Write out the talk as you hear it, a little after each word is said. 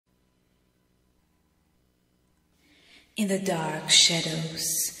In the dark shadows,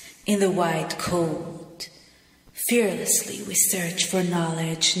 in the white cold, fearlessly we search for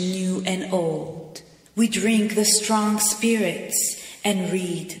knowledge new and old. We drink the strong spirits and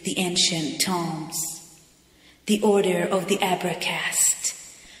read the ancient tomes. The order of the Abracast.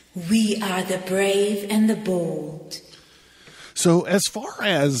 We are the brave and the bold. So as far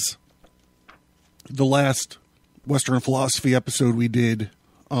as the last Western philosophy episode we did,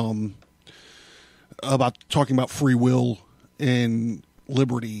 about talking about free will and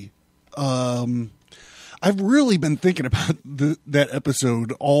liberty, I've really been thinking about that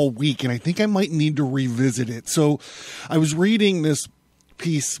episode all week, and I think I might need to revisit it. So I was reading this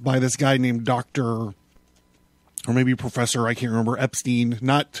piece by this guy named Dr. or maybe Professor, I can't remember, Epstein.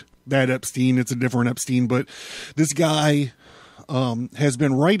 Not that Epstein, it's a different Epstein, but this guy has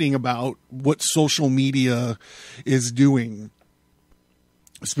been writing about what social media is doing,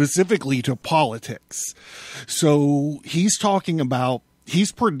 specifically to politics. So he's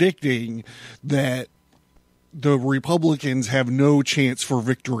predicting that the Republicans have no chance for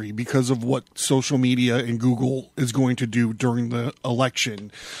victory because of what social media and Google is going to do during the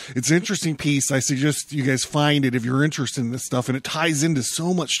election. It's an interesting piece. I suggest you guys find it if you're interested in this stuff, and it ties into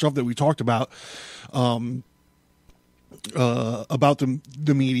so much stuff that we talked about the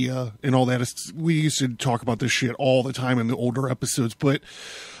media and all that. We used to talk about this shit all the time in the older episodes, but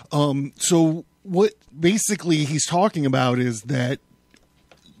so what basically he's talking about is that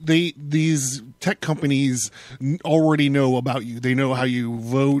these tech companies already know about you. They know how you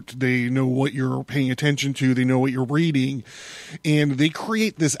vote. They know what you're paying attention to. They know what you're reading, and they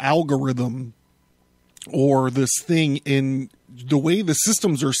create this algorithm or this thing. In the way the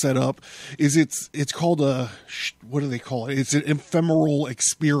systems are set up is it's called what do they call it? It's an ephemeral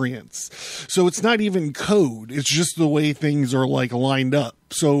experience. So it's not even code. It's just the way things are like lined up.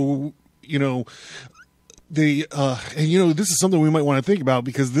 So, this is something we might want to think about,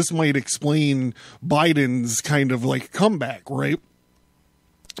 because this might explain Biden's kind of like comeback, right?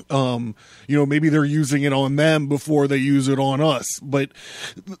 Maybe they're using it on them before they use it on us. But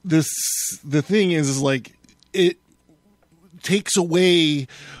the thing is like, it takes away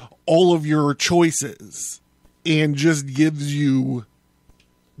all of your choices and just gives you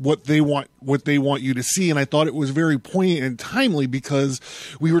what they want you to see. And I thought it was very poignant and timely, because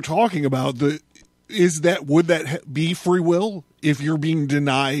we were talking about would that be free will if you're being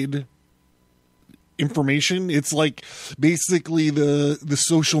denied information? It's like basically the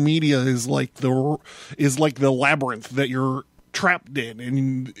social media is like the labyrinth that you're trapped in,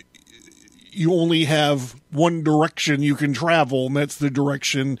 and you only have one direction you can travel, and that's the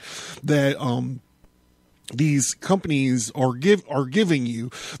direction that these companies are giving you.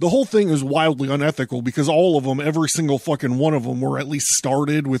 The whole thing is wildly unethical, because all of them, every single fucking one of them, were at least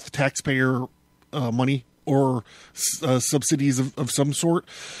started with taxpayer money or subsidies of some sort.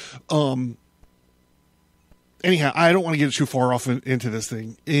 Anyhow, I don't want to get too far off into this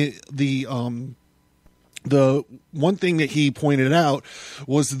thing. The one thing that he pointed out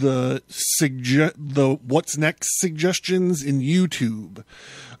was the what's next suggestions in YouTube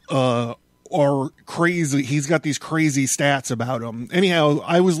are crazy. He's got these crazy stats about them. Anyhow,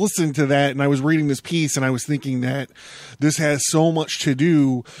 I was listening to that and I was reading this piece, and I was thinking that this has so much to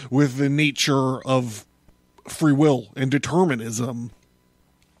do with the nature of free will and determinism.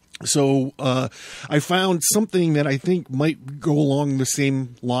 So I found something that I think might go along the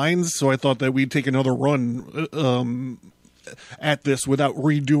same lines. So I thought that we'd take another run at this without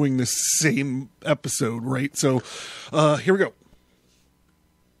redoing the same episode, right? So here we go.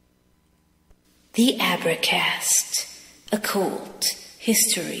 The Abracast, occult,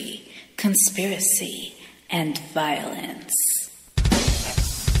 history, conspiracy, and violence.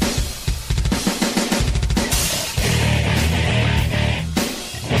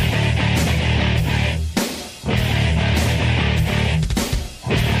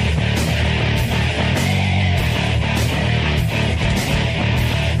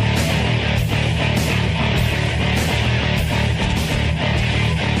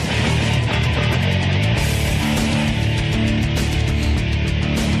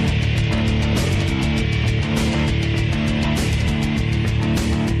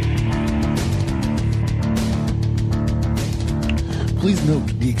 Please note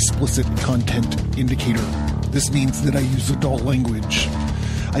the explicit content indicator. This means that I use adult language.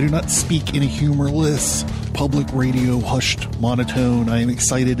 I do not speak in a humorless, public radio hushed monotone. I am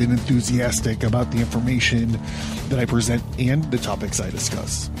excited and enthusiastic about the information that I present and the topics I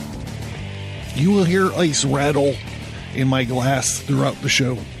discuss. You will hear ice rattle in my glass throughout the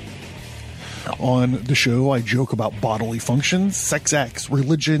show. On the show, I joke about bodily functions, sex acts,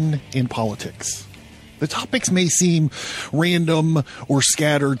 religion, and politics. The topics may seem random or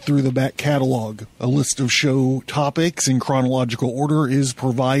scattered through the back catalog. A list of show topics in chronological order is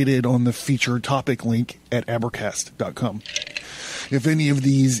provided on the featured topic link at abercast.com. If any of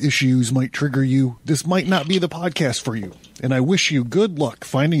these issues might trigger you, this might not be the podcast for you, and I wish you good luck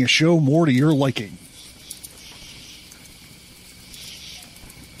finding a show more to your liking.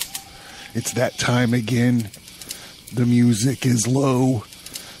 It's that time again. The music is low.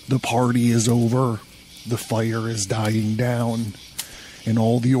 The party is over. The fire is dying down. And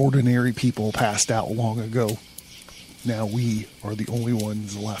all the ordinary people passed out long ago. Now we are the only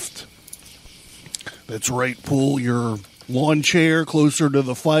ones left. That's right. Pull your lawn chair closer to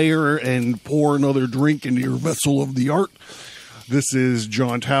the fire and pour another drink into your vessel of the art. This is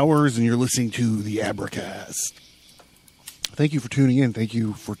John Towers, and you're listening to the Abercast. Thank you for tuning in. Thank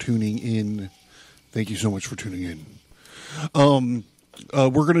you for tuning in. Thank you so much for tuning in.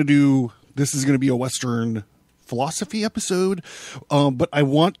 This is going to be a Western philosophy episode, but I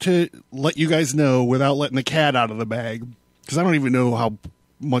want to let you guys know without letting the cat out of the bag, because I don't even know how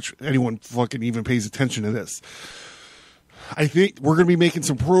much anyone fucking even pays attention to this. I think we're going to be making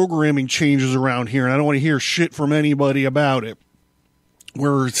some programming changes around here, and I don't want to hear shit from anybody about it.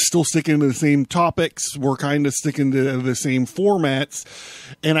 We're still sticking to the same topics. We're kind of sticking to the same formats.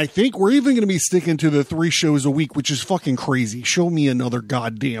 And I think we're even going to be sticking to the 3 shows a week, which is fucking crazy. Show me another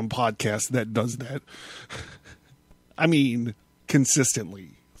goddamn podcast that does that. I mean, consistently.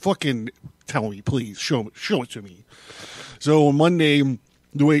 Fucking tell me, please. Show it to me. So on Monday,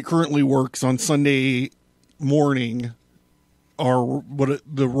 the way it currently works, on Sunday morning,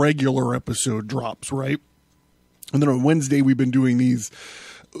 the regular episode drops, right? And then on Wednesday, we've been doing these.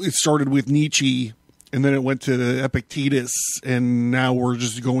 It started with Nietzsche, and then it went to Epictetus, and now we're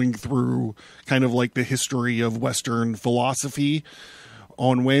just going through kind of like the history of Western philosophy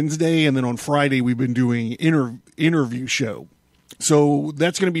on Wednesday. And then on Friday, we've been doing interview show. So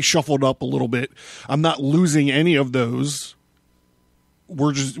that's going to be shuffled up a little bit. I'm not losing any of those.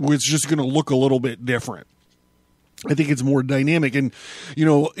 It's just going to look a little bit different. I think it's more dynamic. And,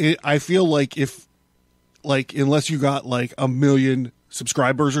 I feel like unless you got like 1 million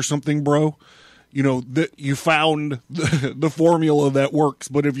subscribers or something, bro, that you found the formula that works.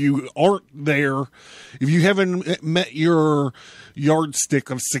 But if you aren't there, if you haven't met your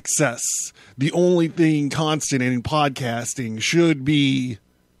yardstick of success, the only thing constant in podcasting should be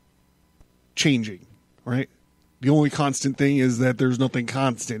changing, right? The only constant thing is that there's nothing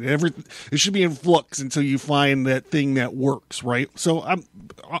constant. It should be in flux until you find that thing that works, right? So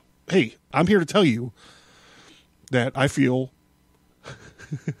I'm here to tell you that I feel,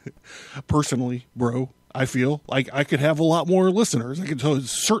 personally, bro, I feel like I could have a lot more listeners. I could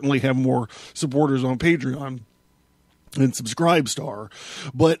certainly have more supporters on Patreon and Subscribestar.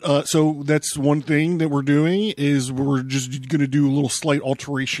 But so that's one thing that we're doing, is we're just going to do a little slight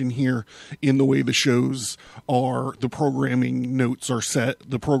alteration here in the way the shows are. The programming notes are set.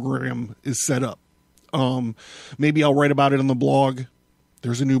 The program is set up. Maybe I'll write about it on the blog.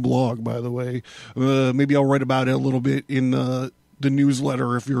 There's a new blog, by the way. Maybe I'll write about it a little bit in the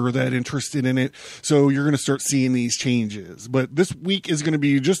newsletter if you're that interested in it. So you're going to start seeing these changes. But this week is going to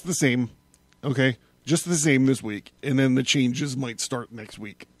be just the same. Okay? Just the same this week. And then the changes might start next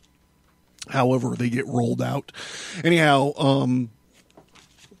week. However they get rolled out. Anyhow,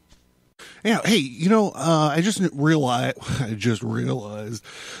 yeah, hey, I just realized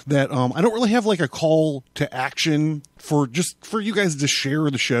that I don't really have like a call to action for you guys to share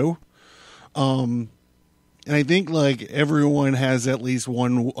the show. And I think like everyone has at least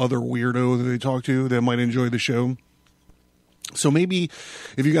one other weirdo that they talk to that might enjoy the show. So maybe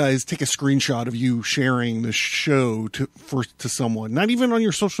if you guys take a screenshot of you sharing the show to someone, not even on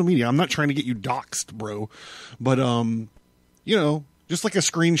your social media. I'm not trying to get you doxxed, bro, but just like a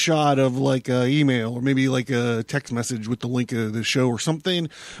screenshot of like a email or maybe like a text message with the link of the show or something.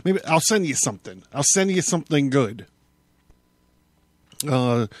 Maybe I'll send you something. I'll send you something good.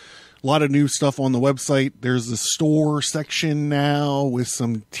 A lot of new stuff on the website. There's a store section now with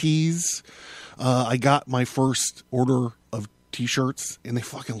some teas. I got my first order of t-shirts and they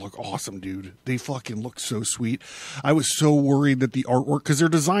fucking look awesome, dude. They fucking look so sweet. I was so worried that the artwork, because they're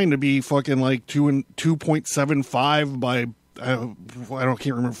designed to be fucking like 2.75 by can't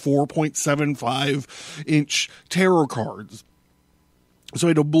remember, 4.75 inch tarot cards. So I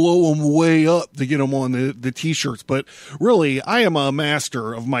had to blow them way up to get them on the t-shirts. But really, I am a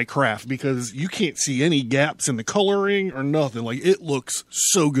master of my craft because you can't see any gaps in the coloring or nothing. Like, it looks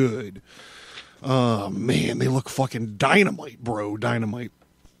so good. Man, they look fucking dynamite, bro. Dynamite.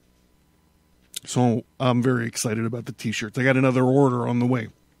 So I'm very excited about the t-shirts. I got another order on the way.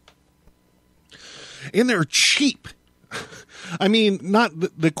 and they're cheap. I mean, not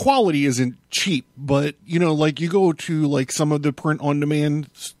the quality isn't cheap, but you know, like you go to like some of the print on demand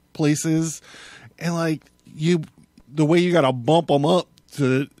places, and like the way you got to bump them up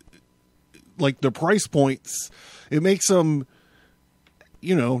to like the price points, it makes them,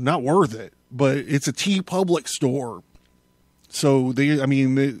 you know, not worth it. But it's a T Public store. So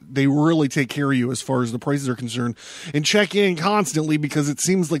they really take care of you as far as the prices are concerned, and check in constantly because it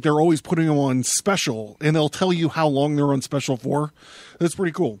seems like they're always putting them on special, and they'll tell you how long they're on special for. That's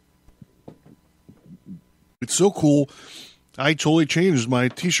pretty cool. It's so cool. I totally changed my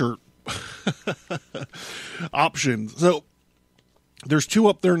t-shirt options. So there's 2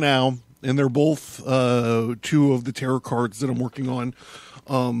 up there now, and they're both 2 of the tarot cards that I'm working on.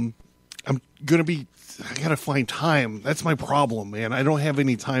 I gotta find time. That's my problem, man. I don't have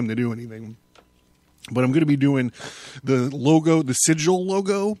any time to do anything. But I'm gonna be doing the logo, the sigil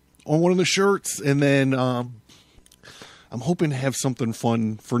logo on one of the shirts, and then I'm hoping to have something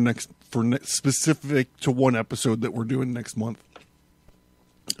fun for next specific to one episode that we're doing next month.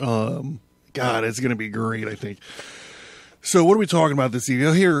 God, it's gonna be great, I think. So what are we talking about this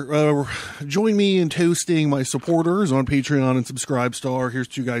evening? Here, join me in toasting my supporters on Patreon and Subscribestar. Here's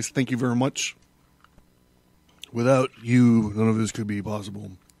to you guys. Thank you very much. Without you, none of this could be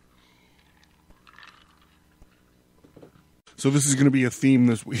possible. So this is going to be a theme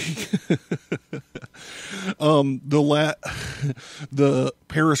this week. The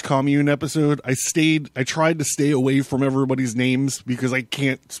Paris Commune episode, I tried to stay away from everybody's names because I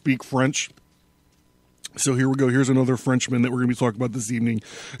can't speak French. So here we go. Here's another Frenchman that we're going to be talking about this evening.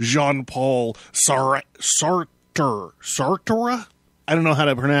 Jean-Paul Sartre. Sartre? I don't know how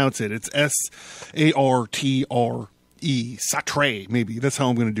to pronounce it. It's Sartre. Sartre, maybe. That's how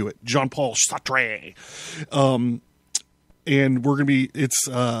I'm going to do it. Jean-Paul Sartre. And we're going to be, it's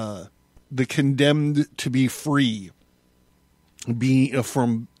the Condemned to be Free.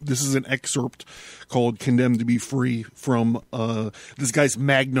 This is an excerpt called Condemned to be Free from this guy's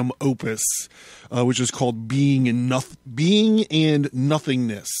magnum opus, which is called Being and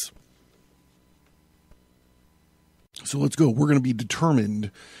Nothingness. So let's go. We're going to be determined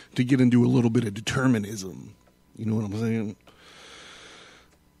to get into a little bit of determinism. You know what I'm saying?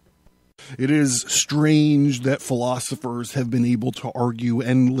 It is strange that philosophers have been able to argue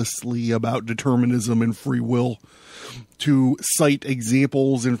endlessly about determinism and free will, to cite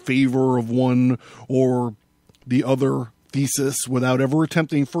examples in favor of one or the other thesis without ever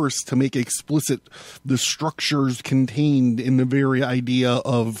attempting first to make explicit the structures contained in the very idea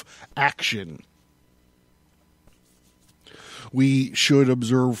of action. We should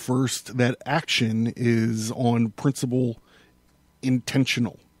observe first that action is on principle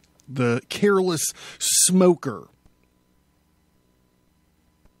intentional. The careless smoker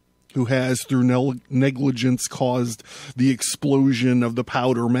who has, through negligence, caused the explosion of the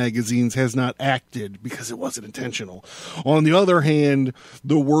powder magazines has not acted because it wasn't intentional. On the other hand,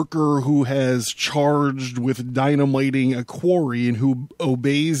 the worker who has charged with dynamiting a quarry and who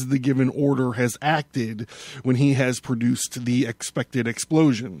obeys the given order has acted when he has produced the expected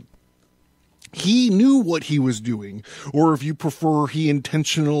explosion. He knew what he was doing, or if you prefer, he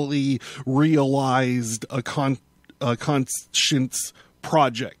intentionally realized a conscience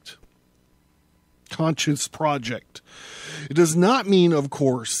project. It does not mean, of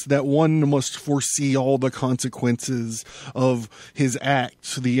course, that one must foresee all the consequences of his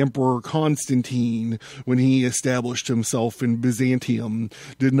acts. The Emperor Constantine, when he established himself in Byzantium,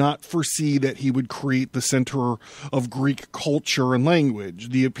 did not foresee that he would create the center of Greek culture and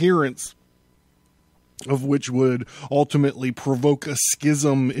language, the appearance of which would ultimately provoke a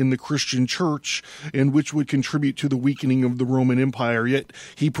schism in the Christian church and which would contribute to the weakening of the Roman Empire. Yet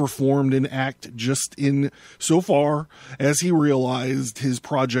he performed an act just in so far as he realized his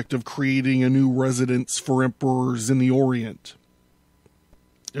project of creating a new residence for emperors in the Orient.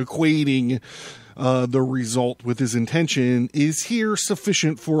 Equating the result with his intention is here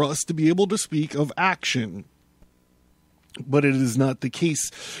sufficient for us to be able to speak of action. But it is not the case.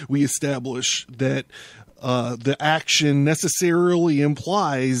 We establish that the action necessarily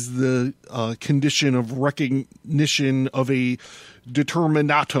implies the condition of recognition of a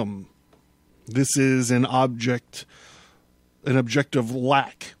determinatum. This is an objective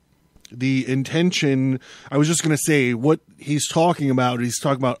lack. The intention, I was just going to say, what he's talking about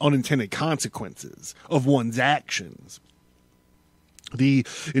unintended consequences of one's actions. The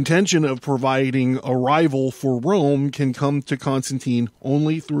intention of providing a rival for Rome can come to Constantine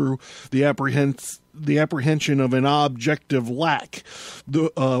only through the apprehension of an objective lack.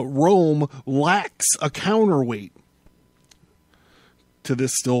 Rome lacks a counterweight. to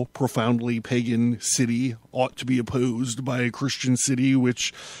this still profoundly pagan city ought to be opposed by a Christian city,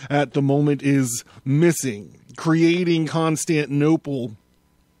 which at the moment is missing. Creating Constantinople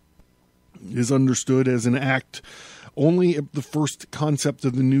is understood as an act only if the first concept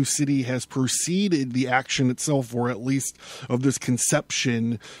of the new city has preceded the action itself, or at least of this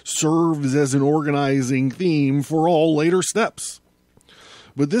conception, serves as an organizing theme for all later steps.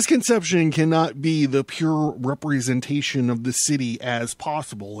 But this conception cannot be the pure representation of the city as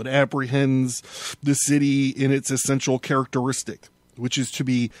possible. It apprehends the city in its essential characteristic, which is to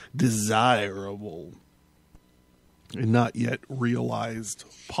be desirable and not yet realized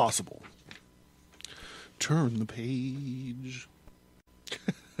possible. Turn the page.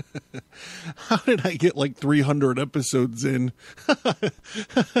 How did I get like 300 episodes in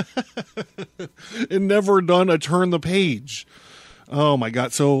and never done a turn the page? Oh my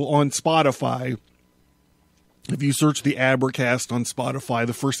God. So on Spotify, if you search the Abercast on Spotify,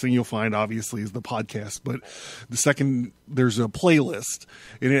 the first thing you'll find obviously is the podcast. But the second, there's a playlist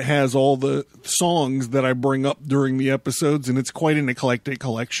and it has all the songs that I bring up during the episodes. And it's quite an eclectic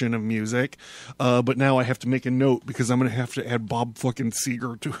collection of music. But now I have to make a note because I'm going to have to add Bob fucking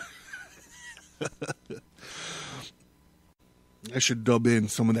Seger to it. I should dub in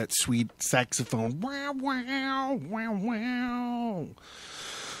some of that sweet saxophone. Wow, wow, wow, wow.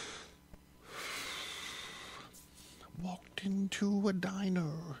 Walked into a diner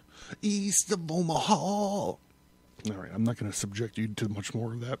east of Omaha. All right, I'm not going to subject you to much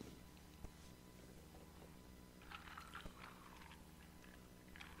more of that.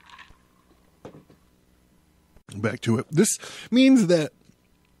 Back to it. This means that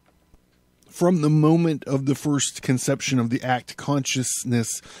from the moment of the first conception of the act,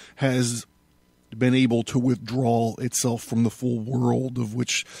 consciousness has been able to withdraw itself from the full world of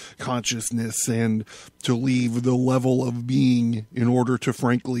which consciousness and to leave the level of being in order to,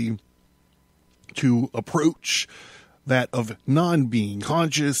 frankly, to approach that of non-being.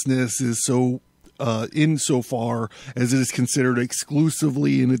 Consciousness is so insofar as it is considered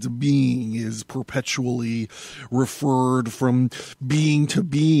exclusively in its being, is perpetually referred from being to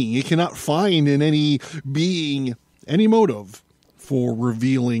being. It cannot find in any being any motive for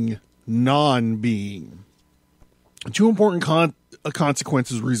revealing non-being. Two important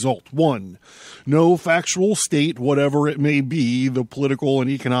consequences result. One, no factual state, whatever it may be, the political and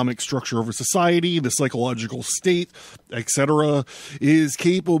economic structure of a society, the psychological state, etc., is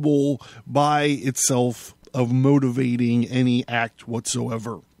capable by itself of motivating any act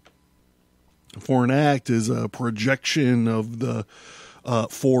whatsoever. For an act is a projection of the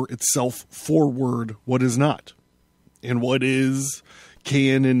for itself forward what is not. And what is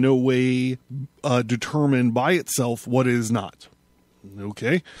can in no way determine by itself what is not.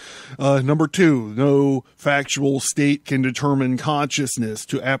 Okay. Number two, no factual state can determine consciousness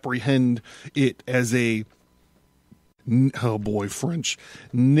to apprehend it as a, oh boy, French,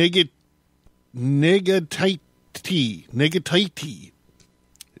 negatity.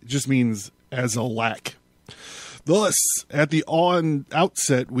 It just means as a lack. Thus, at the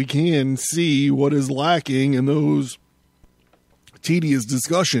outset, we can see what is lacking in those tedious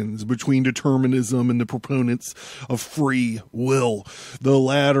discussions between determinism and the proponents of free will. The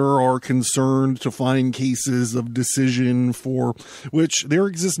latter are concerned to find cases of decision for which there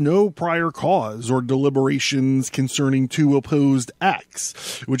exists no prior cause or deliberations concerning two opposed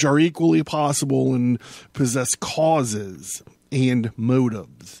acts, which are equally possible and possess causes and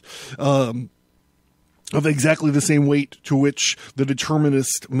motives. Of exactly the same weight, to which the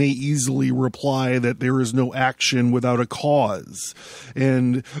determinist may easily reply that there is no action without a cause,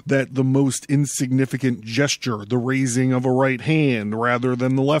 and that the most insignificant gesture, the raising of a right hand rather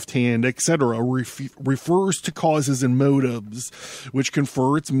than the left hand, etc., refers to causes and motives which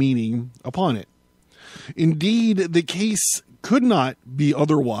confer its meaning upon it. Indeed, the case could not be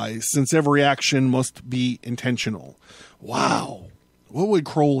otherwise, since every action must be intentional. Wow. What would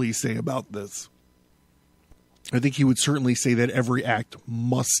Crowley say about this? I think he would certainly say that every act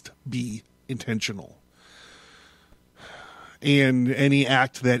must be intentional. And any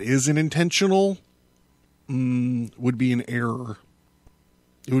act that isn't intentional would be an error.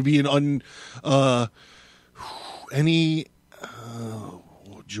 It would be an oh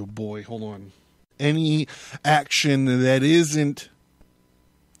boy, hold on. Any action that isn't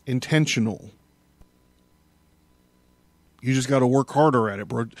intentional, you just got to work harder at it,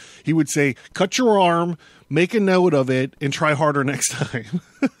 bro. He would say, cut your arm, make a note of it, and try harder next time.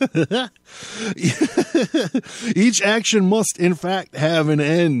 Each action must, in fact, have an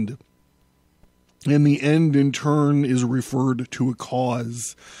end. And the end, in turn, is referred to a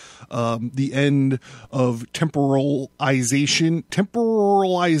cause. The end of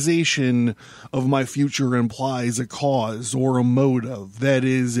temporalization of my future implies a cause or a motive. That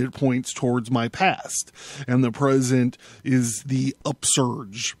is, it points towards my past. And the present is the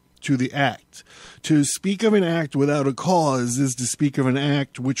upsurge to the act. To speak of an act without a cause is to speak of an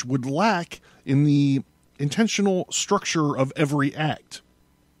act which would lack in the intentional structure of every act.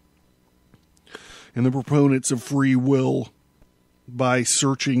 And the proponents of free will, by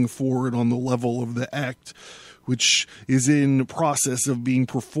searching for it on the level of the act, which is in process of being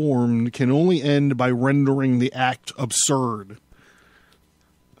performed, can only end by rendering the act absurd.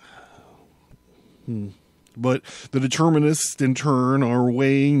 But the determinists, in turn, are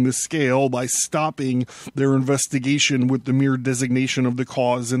weighing the scale by stopping their investigation with the mere designation of the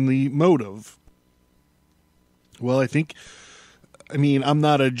cause and the motive. Well, I'm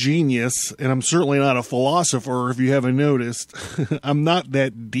not a genius, and I'm certainly not a philosopher, if you haven't noticed. I'm not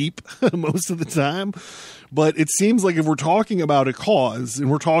that deep most of the time. But it seems like if we're talking about a cause, and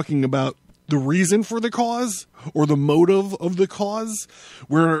we're talking about the reason for the cause, or the motive of the cause,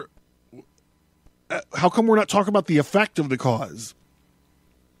 how come we're not talking about the effect of the cause?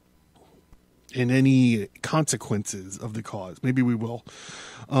 And any consequences of the cause? Maybe we will.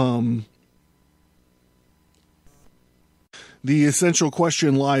 The essential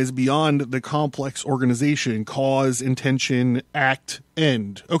question lies beyond the complex organization, cause, intention, act,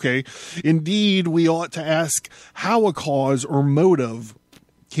 end. Okay, indeed, we ought to ask how a cause or motive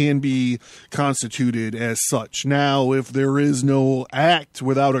can be constituted as such. Now, if there is no act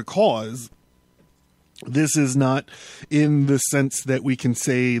without a cause, this is not in the sense that we can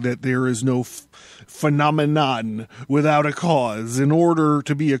say that there is no phenomenon without a cause. In order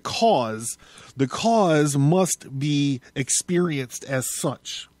to be a cause, the cause must be experienced as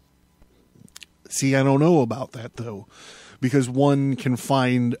such. See, I don't know about that, though, because one can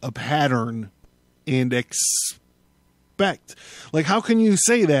find a pattern and expect. Like, how can you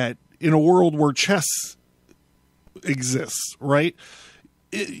say that in a world where chess exists, right?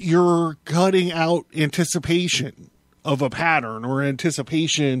 You're cutting out anticipation of a pattern or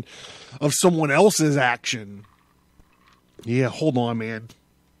anticipation of someone else's action. Yeah, hold on, man.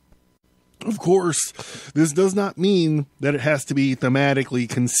 Of course, this does not mean that it has to be thematically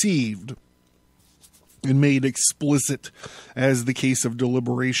conceived and made explicit as the case of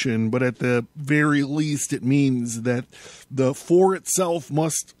deliberation, but at the very least it means that the for itself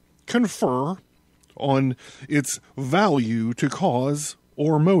must confer on its value to cause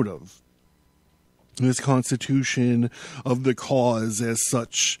or motive. This constitution of the cause as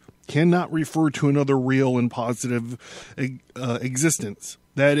such cannot refer to another real and positive existence,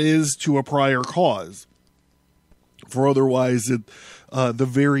 that is, to a prior cause. For otherwise, the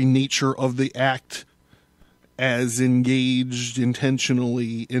very nature of the act as engaged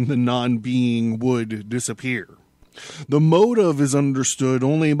intentionally in the non-being would disappear. The motive is understood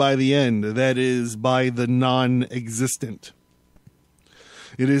only by the end, that is, by the non-existent.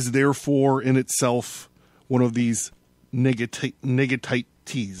 It is therefore in itself one of these negatites,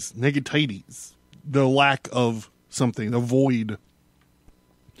 the lack of something, the void.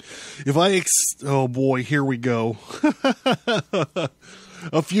 Oh boy, here we go.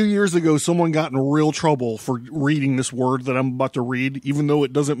 A few years ago, someone got in real trouble for reading this word that I'm about to read, even though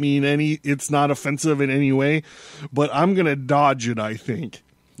it doesn't mean it's not offensive in any way, but I'm going to dodge it, I think.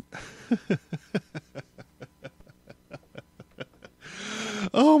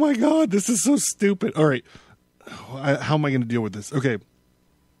 Oh my God, this is so stupid. All right. How am I going to deal with this? Okay.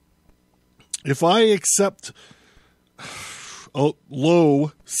 If I accept a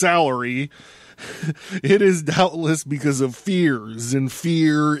low salary, it is doubtless because of fears, and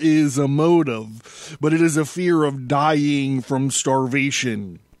fear is a motive, but it is a fear of dying from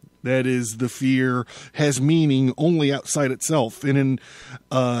starvation. That is, the fear has meaning only outside itself, and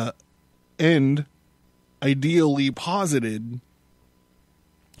an end ideally posited,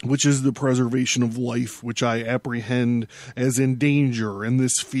 which is the preservation of life, which I apprehend as in danger, and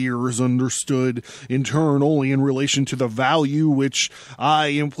this fear is understood in turn only in relation to the value which I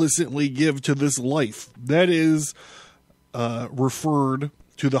implicitly give to this life. That is referred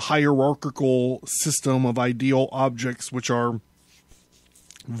to the hierarchical system of ideal objects, which are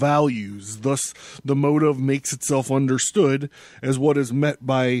values. Thus, the motive makes itself understood as what is met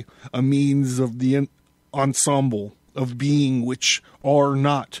by a means of the ensemble of being which are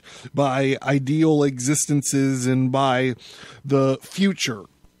not, by ideal existences and by the future.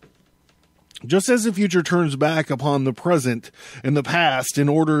 Just as the future turns back upon the present and the past in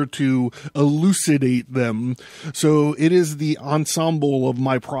order to elucidate them, so it is the ensemble of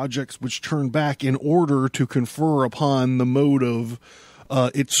my projects which turn back in order to confer upon the motive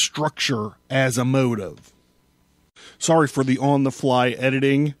its structure as a motive. Sorry for the on-the-fly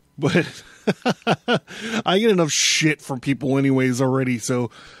editing, but I get enough shit from people anyways already, so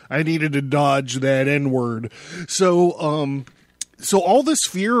I needed to dodge that N-word. So all this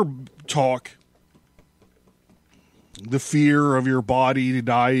fear talk, the fear of your body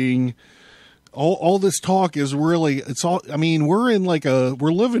dying, all this talk is really, it's all, I mean, we're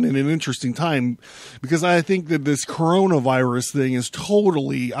living in an interesting time, because I think that this coronavirus thing is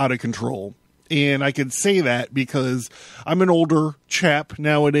totally out of control. And I can say that because I'm an older chap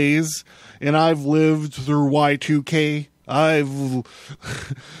nowadays, and I've lived through Y2K. I've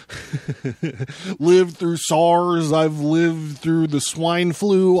lived through SARS. I've lived through the swine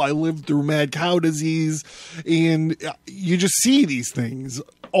flu. I lived through mad cow disease. And you just see these things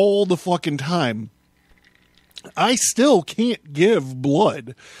all the fucking time. I still can't give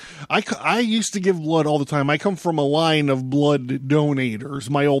blood. I used to give blood all the time. I come from a line of blood donators.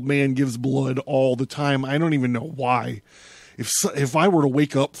 My old man gives blood all the time. I don't even know why. If I were to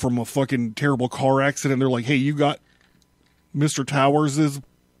wake up from a fucking terrible car accident, they're like, hey, you got Mr. Towers'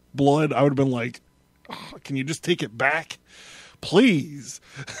 blood, I would have been like, oh, can you just take it back? Please.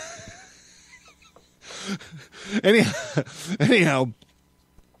 Anyhow,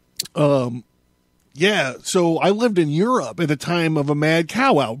 yeah, so I lived in Europe at the time of a mad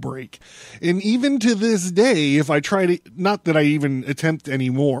cow outbreak. And even to this day, if I try to, not that I even attempt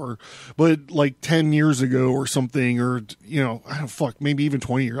anymore, but like 10 years ago or something, or, you know, maybe even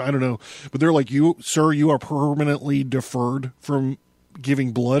 20 years, I don't know. But they're like, sir, you are permanently deferred from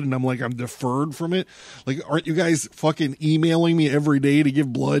giving blood. And I'm like, I'm deferred from it? Like, aren't you guys fucking emailing me every day to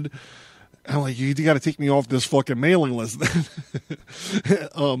give blood? I'm like, you got to take me off this fucking mailing list.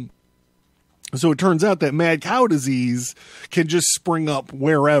 So it turns out that mad cow disease can just spring up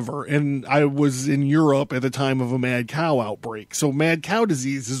wherever. And I was in Europe at the time of a mad cow outbreak. So mad cow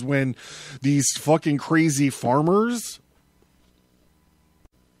disease is when these fucking crazy farmers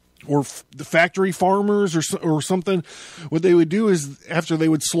or the factory farmers or something, what they would do is after they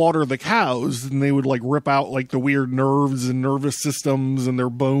would slaughter the cows, and they would like rip out like the weird nerves and nervous systems and their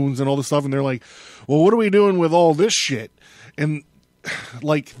bones and all this stuff. And they're like, well, what are we doing with all this shit? And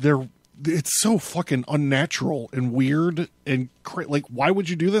like it's so fucking unnatural and weird and like, why would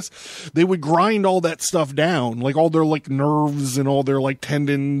you do this? They would grind all that stuff down, like all their like nerves and all their like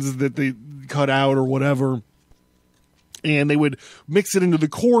tendons that they cut out or whatever. And they would mix it into the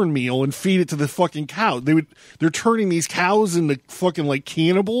cornmeal and feed it to the fucking cow. They're turning these cows into fucking like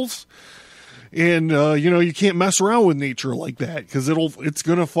cannibals. And, you can't mess around with nature like that, because it's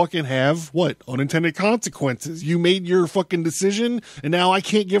going to fucking have what? Unintended consequences. You made your fucking decision, and now I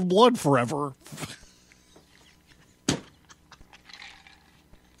can't give blood forever.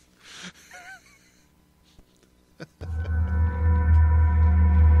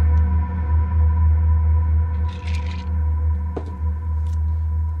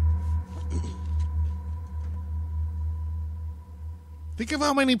 Think of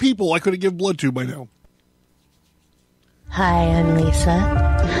how many people I could have given blood to by now. Hi, I'm Lisa.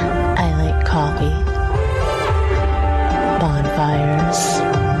 I like coffee, bonfires,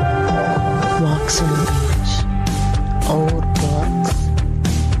 walks on the beach, old books.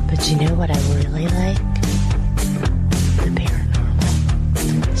 But you know what I really like? The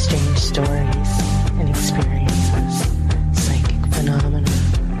paranormal. Strange stories and experiences. Psychic phenomena.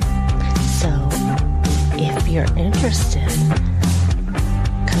 So, if you're interested,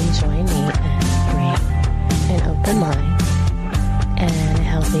 come join me and bring an open mind and a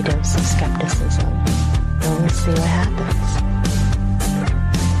healthy dose of skepticism. And we'll see what happens.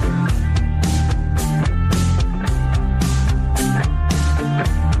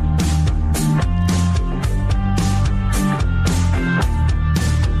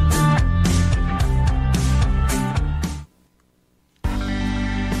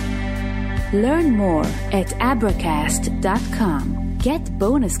 Learn more at abracast.com. Get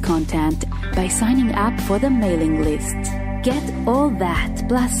bonus content by signing up for the mailing list. Get all that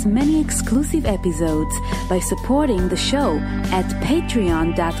plus many exclusive episodes by supporting the show at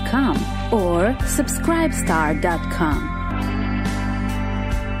patreon.com or subscribestar.com.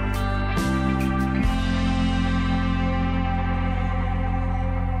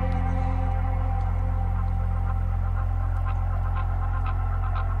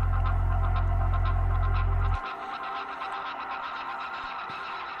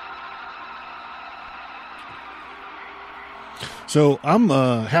 So I'm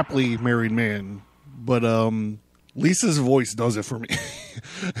a happily married man, but Lisa's voice does it for me.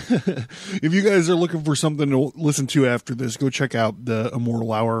 If you guys are looking for something to listen to after this, go check out the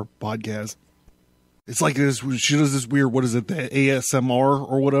Immortal Hour podcast. It's like this. She does this weird, what is it, the ASMR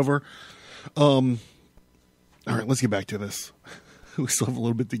or whatever. All right, let's get back to this. We still have a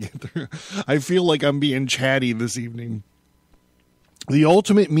little bit to get through. I feel like I'm being chatty this evening. The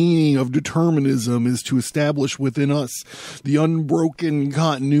ultimate meaning of determinism is to establish within us the unbroken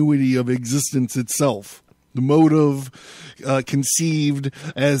continuity of existence itself. The motive conceived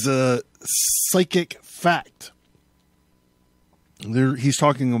as a psychic fact. He's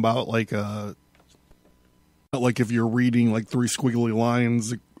talking about like if you're reading like 3 squiggly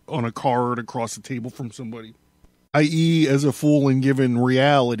lines on a card across the table from somebody. I.e., as a full and given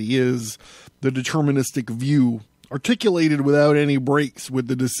reality is the deterministic view, articulated without any breaks with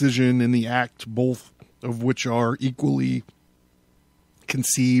the decision and the act, both of which are equally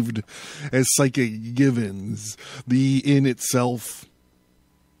conceived as psychic givens. The in itself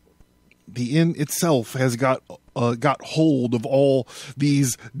has got hold of all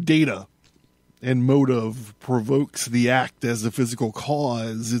these data, and motive provokes the act as the physical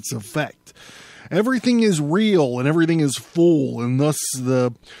cause, its effect. Everything is real and everything is full, and thus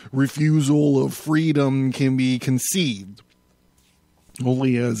the refusal of freedom can be conceived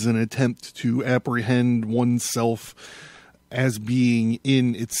only as an attempt to apprehend oneself as being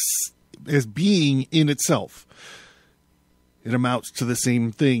in itself. It amounts to the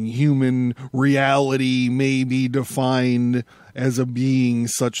same thing. Human reality may be defined as a being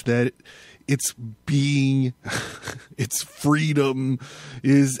such that its freedom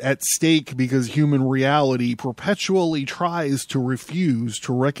is at stake because human reality perpetually tries to refuse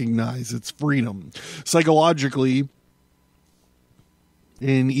to recognize its freedom. Psychologically,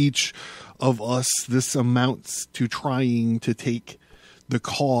 in each of us, this amounts to trying to take the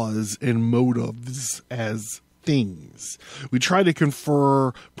cause and motives as things. We try to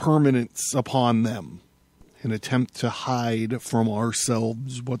confer permanence upon them, an attempt to hide from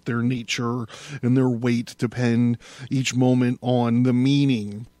ourselves what their nature and their weight depend each moment on the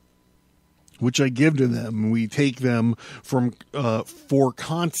meaning which I give to them. We take them for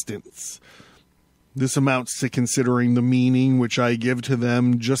constants. This amounts to considering the meaning which I give to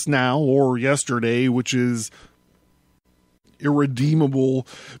them just now or yesterday, which is irredeemable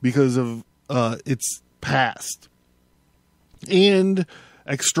because of its past, and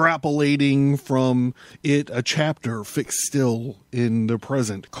extrapolating from it a chapter fixed still in the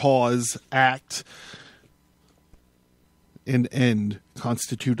present. Cause, act, and end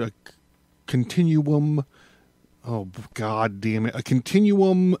constitute a continuum. Oh, God damn it. A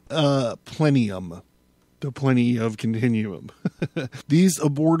continuum plenium. The plenty of continuum. These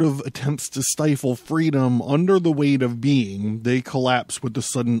abortive attempts to stifle freedom under the weight of being, they collapse with the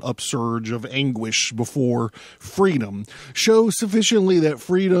sudden upsurge of anguish before freedom, show sufficiently that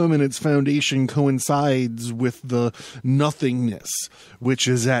freedom and its foundation coincides with the nothingness, which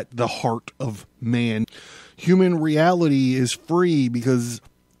is at the heart of man. Human reality is free because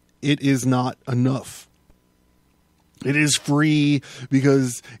it is not enough. It is free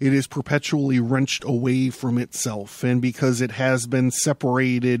because it is perpetually wrenched away from itself, and because it has been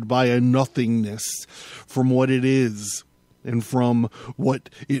separated by a nothingness from what it is and from what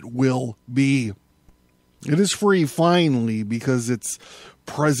it will be. It is free finally because its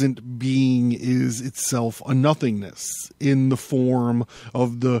present being is itself a nothingness in the form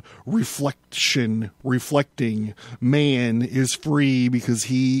of the reflecting. Man is free because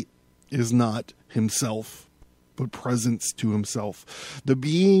he is not himself, but presence to himself. The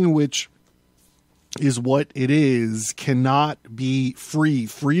being which is what it is cannot be free.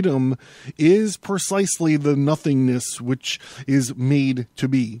 Freedom is precisely the nothingness which is made to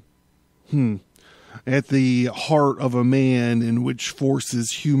be. At the heart of a man, in which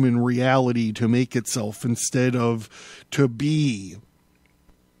forces human reality to make itself instead of to be.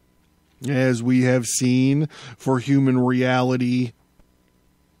 As we have seen, for human reality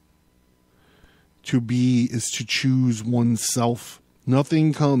to be is to choose oneself.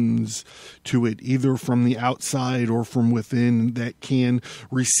 Nothing comes to it, either from the outside or from within, that can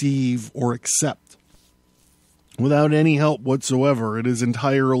receive or accept. Without any help whatsoever, it is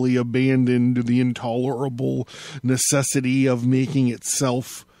entirely abandoned to the intolerable necessity of making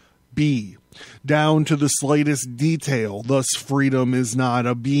itself be, down to the slightest detail. Thus, freedom is not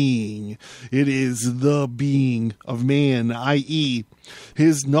a being. It is the being of man, i.e.,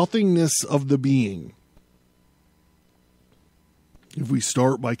 his nothingness of the being. If we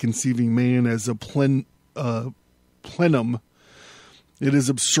start by conceiving man as a plenum, It is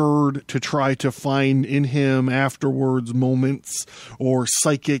absurd to try to find in him afterwards moments or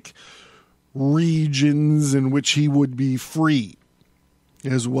psychic regions in which he would be free,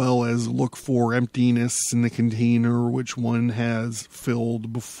 as well as look for emptiness in the container which one has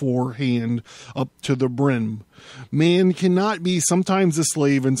filled beforehand up to the brim. Man cannot be sometimes a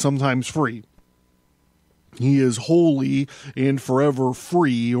slave and sometimes free. He is wholly and forever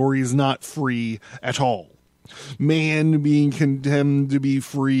free, or he is not free at all. Man, being condemned to be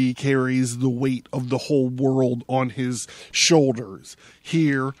free, carries the weight of the whole world on his shoulders.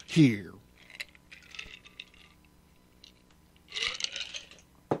 Hear, hear.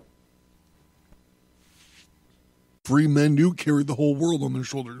 Free men do carry the whole world on their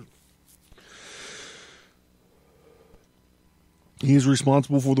shoulders. He is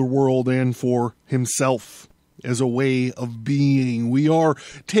responsible for the world and for himself as a way of being. We are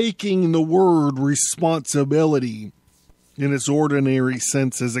taking the word responsibility in its ordinary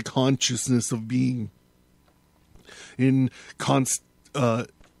sense as a consciousness of being. Incontestable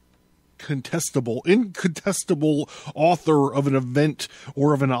author of an event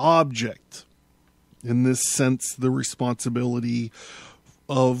or of an object. In this sense, the responsibility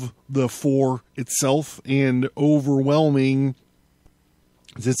of the for itself and overwhelming,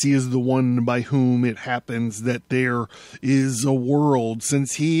 since he is the one by whom it happens that there is a world,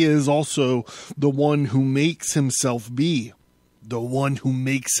 since he is also the one who makes himself be. The one who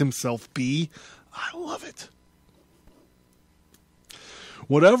makes himself be. I love it.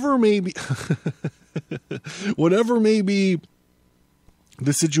 Whatever may be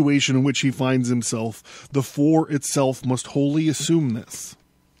the situation in which he finds himself, the for itself must wholly assume this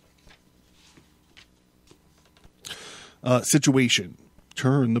situation.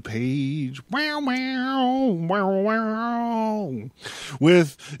 Turn the page. Wow, wow, wow, wow.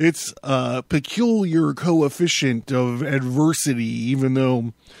 With its peculiar coefficient of adversity, even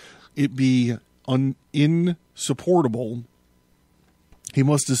though it be insupportable, he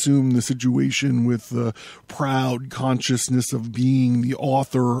must assume the situation with the proud consciousness of being the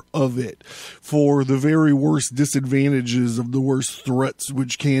author of it. For the very worst disadvantages of the worst threats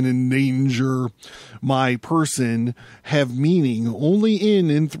which can endanger my person have meaning only in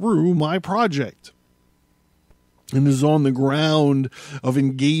and through my project. And it is on the ground of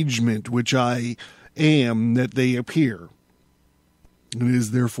engagement which I am that they appear. It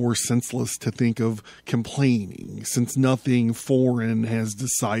is therefore senseless to think of complaining, since nothing foreign has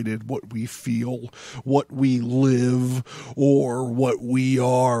decided what we feel, what we live, or what we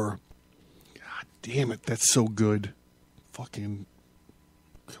are. God damn it, that's so good. Fucking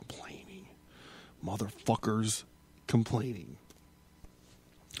complaining. Motherfuckers complaining.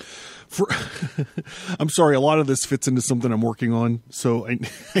 I'm sorry, a lot of this fits into something I'm working on, so I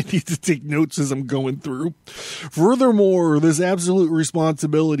need to take notes as I'm going through. Furthermore, this absolute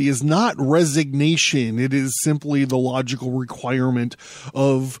responsibility is not resignation. It is simply the logical requirement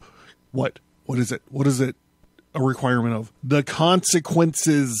of what? What is it? What is it a requirement of? The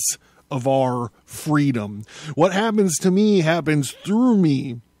consequences of our freedom. What happens to me happens through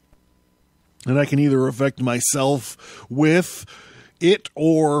me, and I can either affect myself with it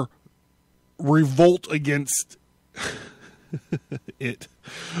or revolt against it,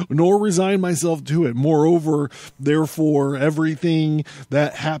 nor resign myself to it. Moreover, therefore, everything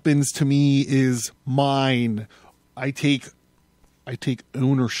that happens to me is mine. I take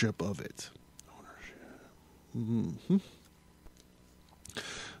ownership of it. Mm-hmm.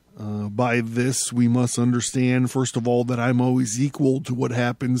 By this, we must understand, first of all, that I'm always equal to what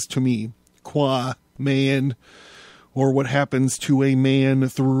happens to me, qua man, or what happens to a man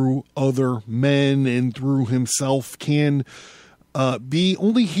through other men and through himself can be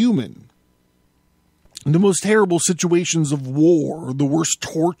only human. The most terrible situations of war, the worst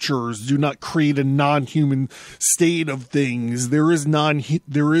tortures, do not create a non-human state of things. There is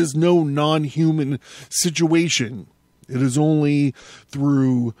no non-human situation. It is only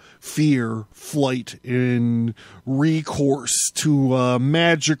through fear, flight, and recourse to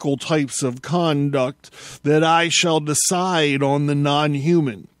magical types of conduct that I shall decide on the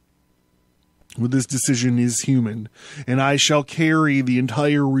non-human. Well, this decision is human, and I shall carry the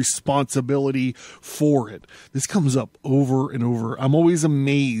entire responsibility for it. This comes up over and over. I'm always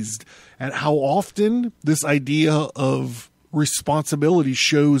amazed at how often this idea of responsibility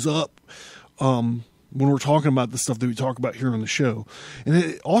shows up when we're talking about the stuff that we talk about here on the show. And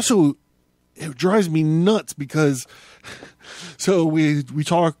it drives me nuts because, so we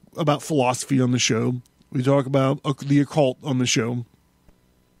talk about philosophy on the show. We talk about the occult on the show.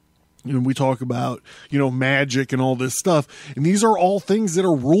 And we talk about, magic and all this stuff. And these are all things that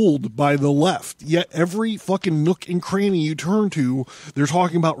are ruled by the left. Yet every fucking nook and cranny you turn to, they're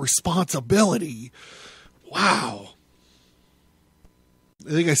talking about responsibility. Wow.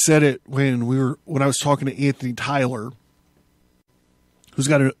 I think I said it when I was talking to Anthony Tyler, who's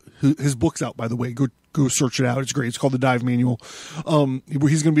got his book's out, by the way. Go search it out. It's great. It's called The Dive Manual.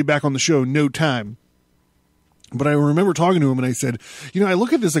 He's going to be back on the show no time. But I remember talking to him and I said, I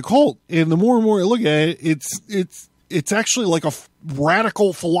look at this occult, and the more and more I look at it, it's actually like a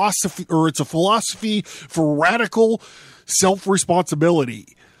radical philosophy, or it's a philosophy for radical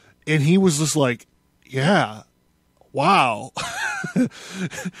self-responsibility. And he was just like, yeah, wow.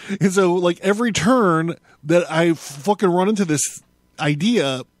 And so like every turn that I fucking run into this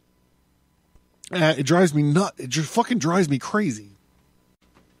idea, it drives me nuts. It just fucking drives me crazy.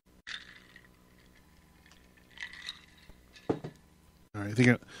 All right, I think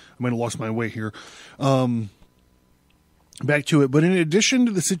I might have lost my way here. Back to it. But in addition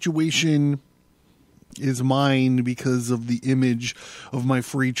to the situation is mine because of the image of my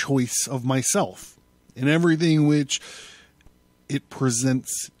free choice of myself. And everything which it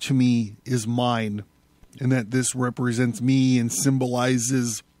presents to me is mine. And that this represents me and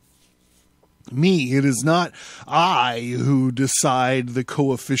symbolizes me. It is not I who decide the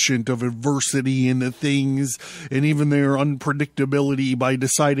coefficient of adversity in the things and even their unpredictability by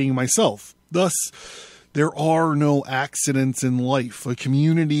deciding myself. Thus, there are no accidents in life. A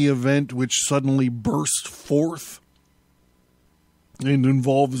community event which suddenly bursts forth and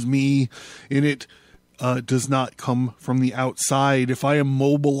involves me in it does not come from the outside. If I am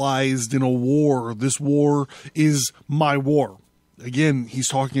mobilized in a war, this war is my war. Again, he's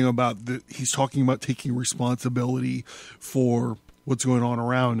talking about taking responsibility for what's going on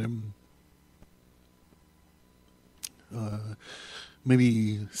around him.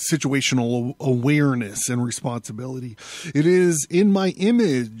 Maybe situational awareness and responsibility. It is in my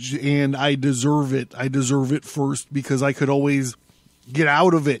image, and I deserve it. I deserve it first because I could always get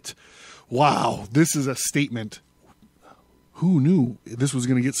out of it. Wow, this is a statement. Who knew this was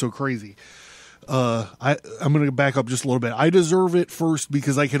going to get so crazy? I'm going to back up just a little bit. I deserve it first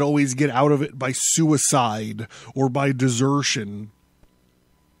because I could always get out of it by suicide or by desertion.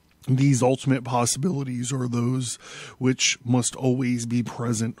 These ultimate possibilities are those which must always be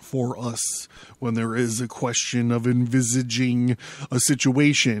present for us when there is a question of envisaging a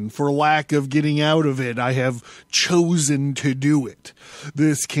situation. For lack of getting out of it, I have chosen to do it.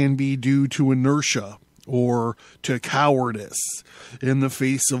 This can be due to inertia or to cowardice in the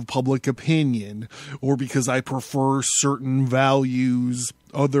face of public opinion, or because I prefer certain values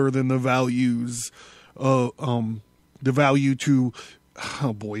other than the values, the value to,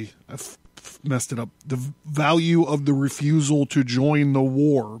 oh boy, I've messed it up. The value of the refusal to join the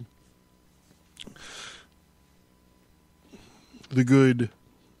war. The good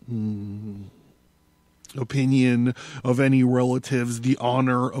opinion of any relatives, the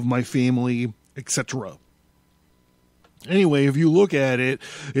honor of my family, etc. Anyway, if you look at it,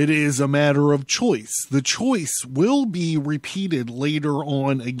 it is a matter of choice. The choice will be repeated later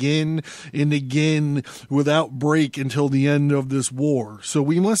on again and again without break until the end of this war. So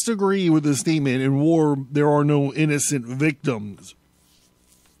we must agree with the statement, in war there are no innocent victims.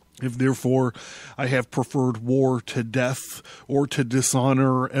 If therefore I have preferred war to death or to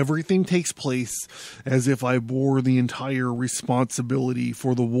dishonor, everything takes place as if I bore the entire responsibility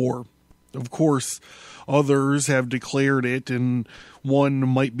for the war. Of course, others have declared it, and one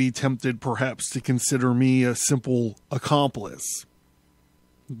might be tempted perhaps to consider me a simple accomplice.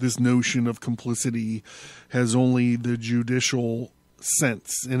 This notion of complicity has only the judicial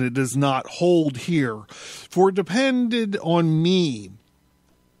sense, and it does not hold here, for it depended on me,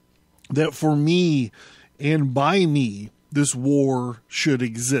 that for me and by me, this war should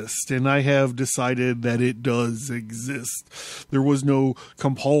exist, and I have decided that it does exist. There was no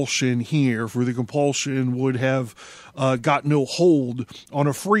compulsion here, for the compulsion would have got no hold on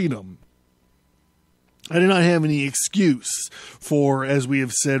a freedom. I did not have any excuse for, as we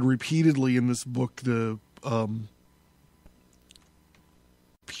have said repeatedly in this book, the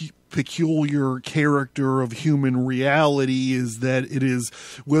peculiar character of human reality is that it is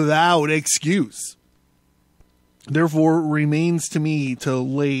without excuse. Therefore, it remains to me to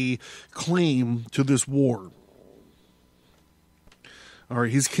lay claim to this war. All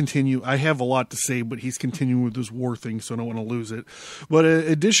right, I have a lot to say, but he's continuing with this war thing, so I don't want to lose it. But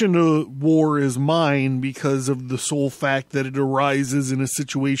in addition to war is mine because of the sole fact that it arises in a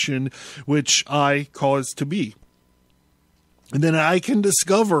situation which I caused to be. And then I can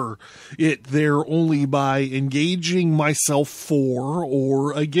discover it there only by engaging myself for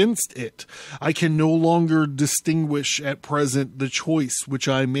or against it. I can no longer distinguish at present the choice which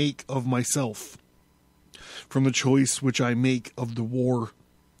I make of myself from the choice which I make of the war.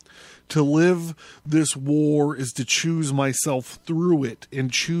 To live this war is to choose myself through it and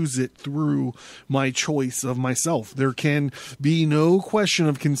choose it through my choice of myself. There can be no question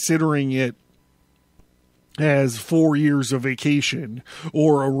of considering it as 4 years of vacation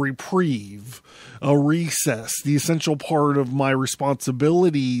or a reprieve, a recess, the essential part of my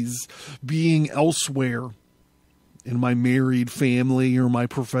responsibilities being elsewhere in my married family or my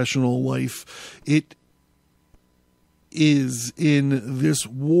professional life. It is in this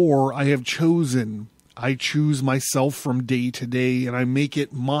war I have chosen. I choose myself from day to day and I make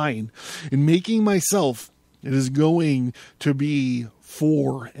it mine. In making myself, it is going to be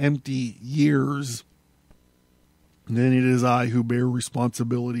 4 empty years. And then it is I who bear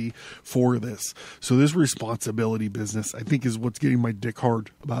responsibility for this. So this responsibility business, I think, is what's getting my dick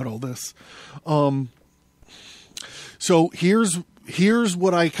hard about all this. So here's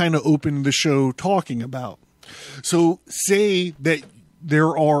what I kind of opened the show talking about. So say that there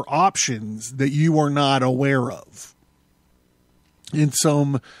are options that you are not aware of. In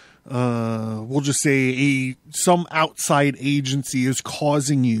some, we'll just say some outside agency is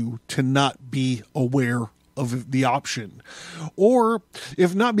causing you to not be aware of the option. Or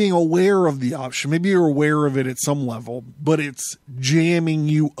if not being aware of the option, maybe you're aware of it at some level, but it's jamming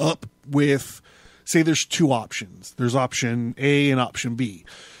you up with, say there's 2 options. There's option A and option B.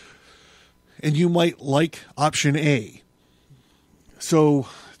 And you might like option A. So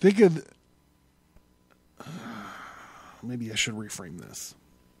think of, maybe I should reframe this.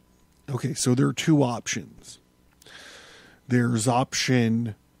 Okay, so there are 2 options. There's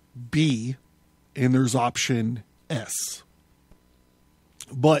option B and there's option S.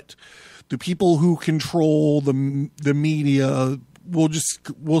 But the people who control the media,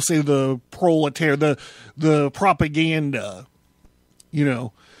 we'll say the proletariat, the propaganda,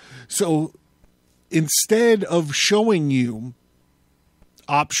 so instead of showing you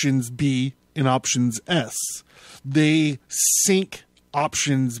options B and options S, they sink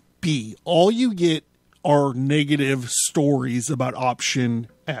options B. All you get are negative stories about option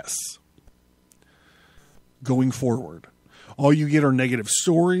S. Going forward, all you get are negative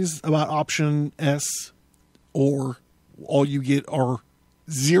stories about option S, or all you get are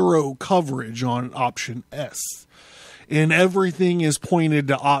 0 coverage on option S. And everything is pointed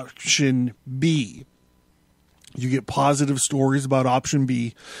to option B. You get positive stories about option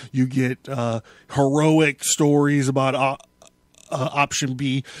B. You get heroic stories about option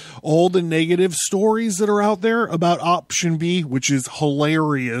B. All the negative stories that are out there about option B, which is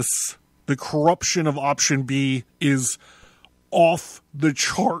hilarious. The corruption of option B is off the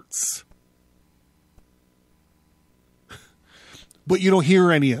charts. But you don't hear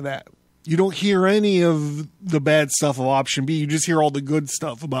any of that. You don't hear any of the bad stuff of option B. You just hear all the good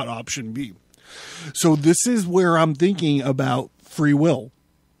stuff about option B. So this is where I'm thinking about free will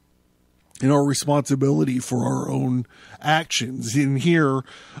and our responsibility for our own actions. In here,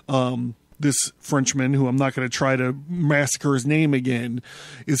 this Frenchman, who I'm not going to try to massacre his name again,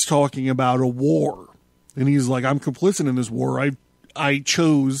 is talking about a war. And he's like, I'm complicit in this war. I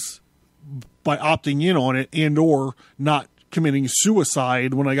chose by opting in on it and or not committing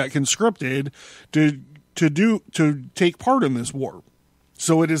suicide when I got conscripted to take part in this war.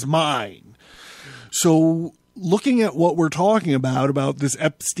 So it is mine. So looking at what we're talking about this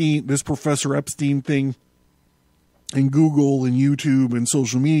Professor Epstein thing, and Google and YouTube and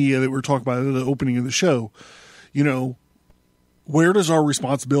social media that we're talking about at the opening of the show, where does our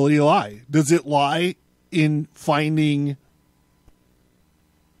responsibility lie? Does it lie in finding,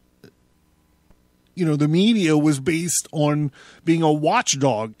 the media was based on being a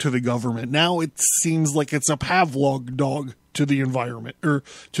watchdog to the government. Now it seems like it's a Pavlov dog to the environment or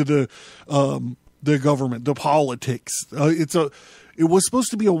to the government, the politics. It was supposed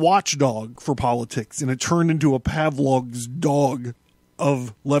to be a watchdog for politics, and it turned into a Pavlov's dog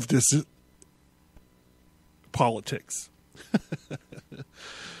of leftist politics.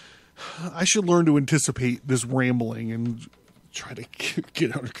 I should learn to anticipate this rambling and try to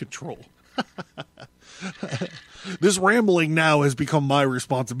get out of control. This rambling now has become my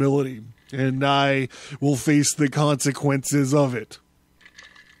responsibility, and I will face the consequences of it.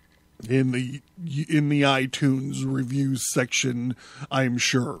 In the iTunes reviews section, I'm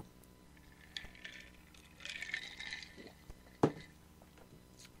sure.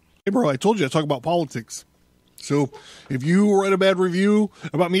 Hey, bro, I told you I talk about politics. So if you write a bad review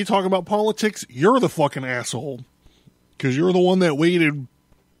about me talking about politics, you're the fucking asshole. because you're the one that waited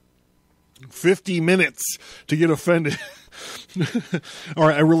 50 minutes to get offended. All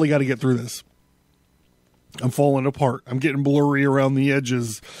right, I really got to get through this. I'm falling apart. I'm getting blurry around the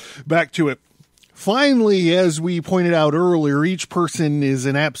edges. Back to it. Finally, as we pointed out earlier, each person is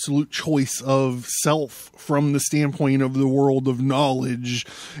an absolute choice of self from the standpoint of the world of knowledge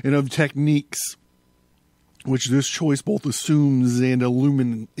and of techniques, which this choice both assumes and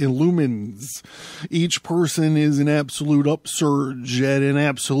illumines. Each person is an absolute upsurge at an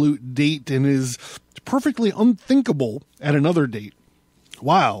absolute date and is perfectly unthinkable at another date.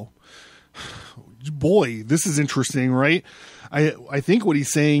 Wow. Boy, this is interesting, right? I think what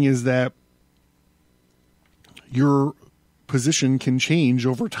he's saying is that your position can change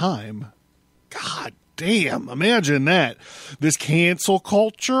over time. God damn, imagine that. This cancel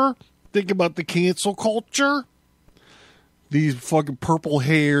culture. Think about the cancel culture. These fucking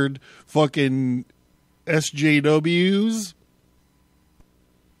purple-haired fucking SJWs.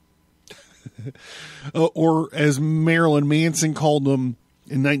 Or as Marilyn Manson called them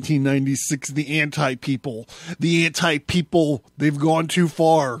in 1996, the anti-people. The anti-people, they've gone too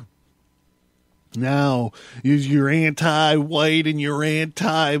far. Now, you're anti-white and you're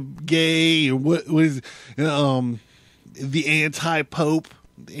anti-gay. And what was the anti-pope?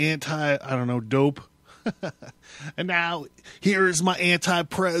 Dope. And now, here's my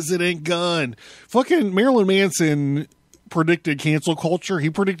anti-president gun. Fucking Marilyn Manson predicted cancel culture. He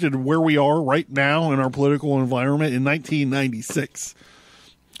predicted where we are right now in our political environment in 1996.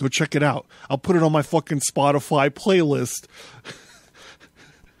 Go check it out. I'll put it on my fucking Spotify playlist.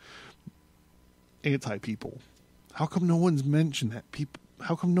 Anti-people. How come no one's mentioned that? People.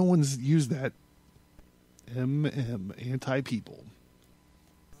 How come no one's used that? Anti-people.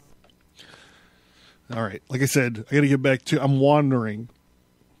 All right. Like I said, I got to get back to, I'm wandering.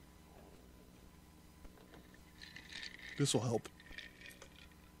 This will help.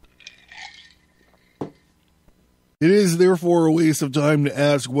 It is therefore a waste of time to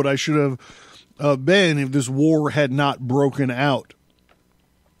ask what I should have been if this war had not broken out.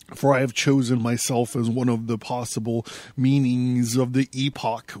 For I have chosen myself as one of the possible meanings of the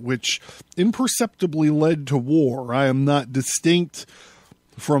epoch, which imperceptibly led to war. I am not distinct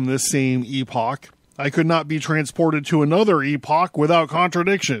from this same epoch. I could not be transported to another epoch without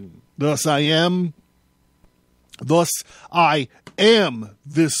contradiction. Thus I am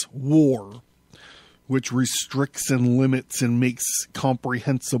this war, which restricts and limits and makes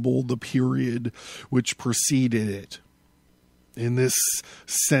comprehensible the period which preceded it. In this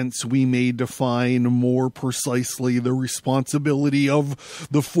sense, we may define more precisely the responsibility of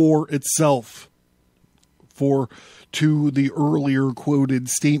the for itself. For to the earlier quoted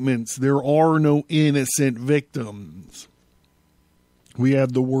statements, there are no innocent victims. We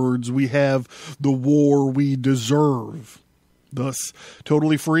have the words, we have the war we deserve. Thus,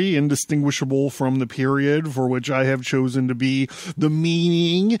 totally free, indistinguishable from the period for which I have chosen to be the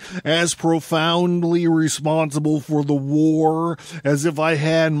meaning, as profoundly responsible for the war as if I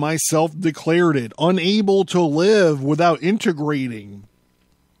had myself declared it, unable to live without integrating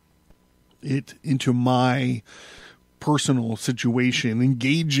it into my personal situation,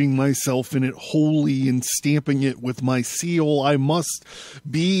 engaging myself in it wholly and stamping it with my seal. I must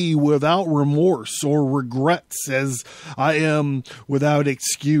be without remorse or regrets, as I am without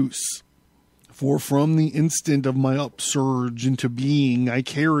excuse. For from the instant of my upsurge into being, I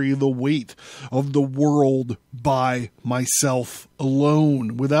carry the weight of the world by myself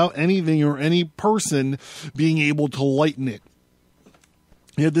alone, without anything or any person being able to lighten it.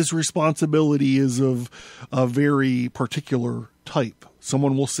 Yet this responsibility is of a very particular type.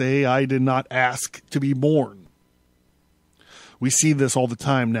 Someone will say, I did not ask to be born. We see this all the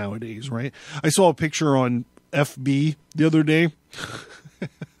time nowadays, right? I saw a picture on FB the other day.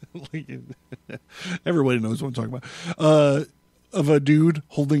 Everybody knows what I'm talking about. Of a dude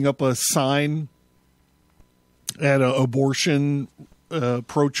holding up a sign at an abortion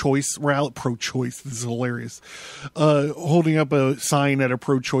pro-choice rally. Pro-choice, this is hilarious. Holding up a sign at a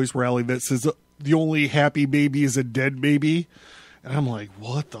pro-choice rally that says the only happy baby is a dead baby. And I'm like,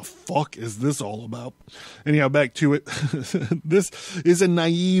 what the fuck is this all about? Anyhow, back to it. This is a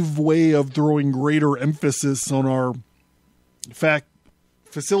naive way of throwing greater emphasis on our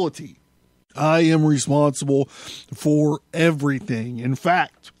facility. I am responsible for everything. In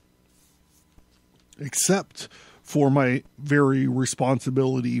fact, except for my very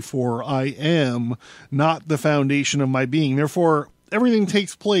responsibility, for I am not the foundation of my being. Therefore, everything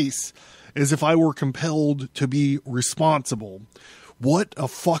takes place as if I were compelled to be responsible. What a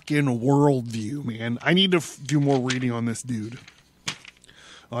fucking worldview, man. I need to do more reading on this dude.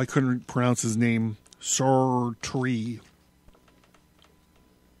 I couldn't pronounce his name. Sartre.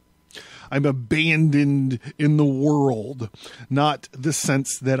 I'm abandoned in the world, not the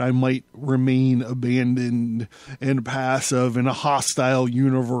sense that I might remain abandoned and passive in a hostile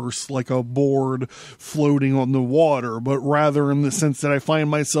universe like a board floating on the water, but rather in the sense that I find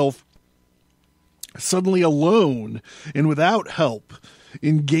myself suddenly alone and without help,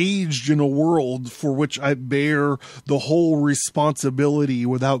 engaged in a world for which I bear the whole responsibility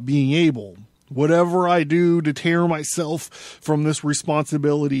without being able. Whatever I do to tear myself from this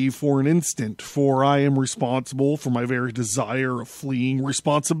responsibility for an instant, for I am responsible for my very desire of fleeing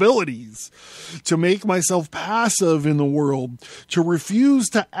responsibilities, to make myself passive in the world, to refuse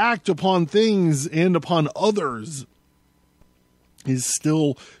to act upon things and upon others, is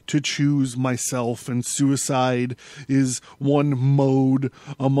still to choose myself, and suicide is one mode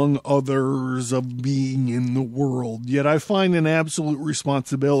among others of being in the world. Yet I find an absolute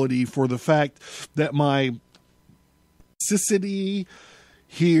responsibility for the fact that my toxicity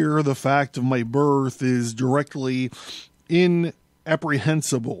here, the fact of my birth, is directly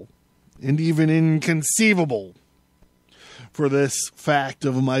inapprehensible and even inconceivable. For this fact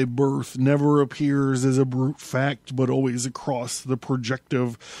of my birth never appears as a brute fact, but always across the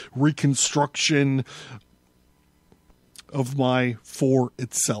projective reconstruction of my for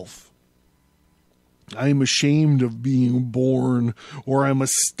itself. I am ashamed of being born, or I'm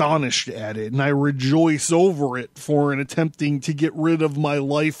astonished at it, and I rejoice over it. For in attempting to get rid of my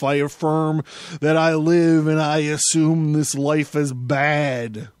life, I affirm that I live, and I assume this life as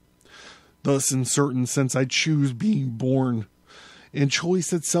bad. Thus, in certain sense, I choose being born, and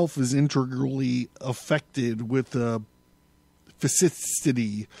choice itself is integrally affected with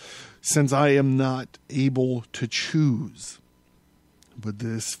physicity, since I am not able to choose. But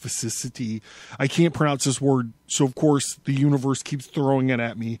this physicity, I can't pronounce this word, so of course the universe keeps throwing it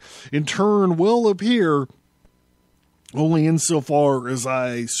at me, in turn will appear only insofar as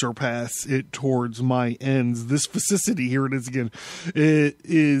I surpass it towards my ends. This physicity, here it is again, it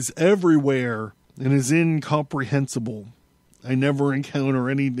is everywhere and is incomprehensible. I never encounter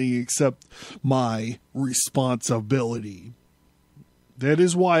anything except my responsibility. That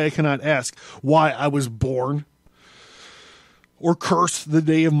is why I cannot ask why I was born, or curse the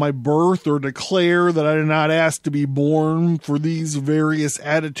day of my birth, or declare that I did not ask to be born, for these various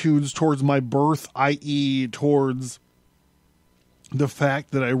attitudes towards my birth, i.e. towards the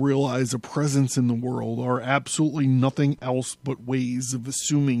fact that I realize a presence in the world, are absolutely nothing else but ways of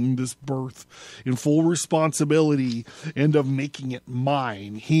assuming this birth in full responsibility and of making it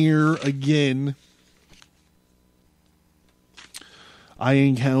mine. Here again, I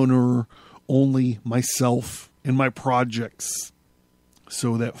encounter only myself and my projects,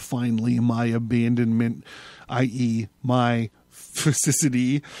 so that finally my abandonment, i.e. my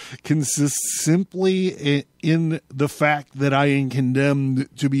physicity, consists simply in the fact that I am condemned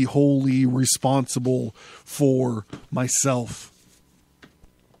to be wholly responsible for myself.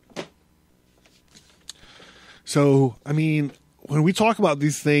 So, I mean, when we talk about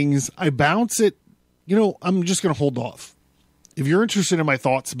these things, I bounce it, I'm just going to hold off. If you're interested in my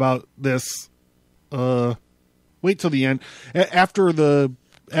thoughts about this, wait till the end. After the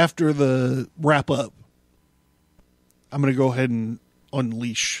wrap up, I'm going to go ahead and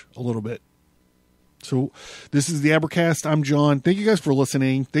unleash a little bit. So this is the Abercast. I'm John. Thank you guys for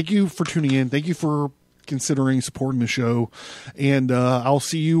listening. Thank you for tuning in. Thank you for considering supporting the show. And I'll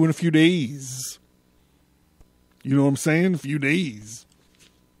see you in a few days. You know what I'm saying? A few days.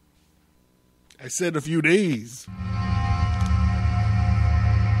 I said a few days.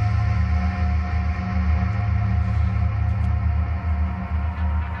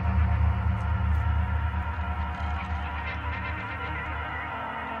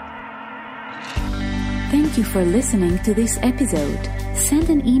 Thank you for listening to this episode. Send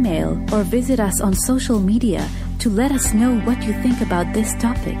an email or visit us on social media to let us know what you think about this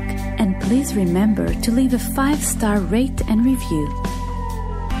topic. And please remember to leave a 5-star rate and review.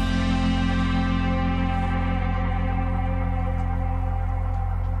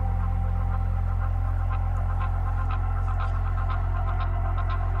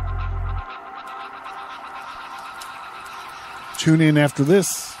 Tune in after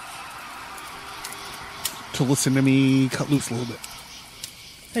this to listen to me cut loose a little bit.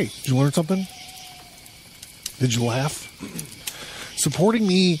 Hey, did you learn something? Did you laugh? Supporting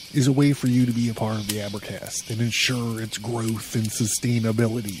me is a way for you to be a part of the Abercast and ensure its growth and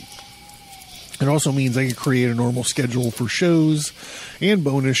sustainability. It also means I can create a normal schedule for shows and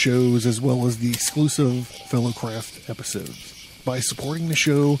bonus shows, as well as the exclusive Fellowcraft episodes. By supporting the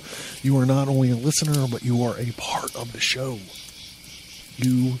show, you are not only a listener, but you are a part of the show.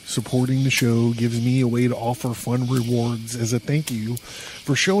 You supporting the show gives me a way to offer fun rewards as a thank you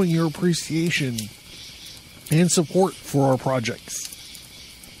for showing your appreciation and support for our projects.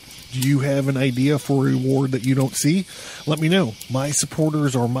 Do you have an idea for a reward that you don't see? Let me know. My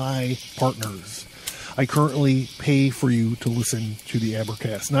supporters are my partners. I currently pay for you to listen to the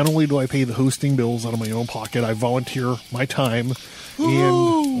Advercast. Not only do I pay the hosting bills out of my own pocket, I volunteer my time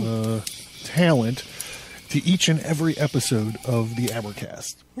and talent to each and every episode of the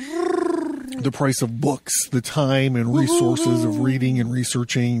Advercast. The price of books, the time and resources of reading and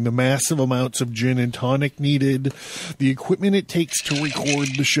researching, the massive amounts of gin and tonic needed, the equipment it takes to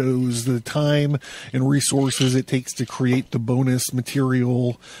record the shows, the time and resources it takes to create the bonus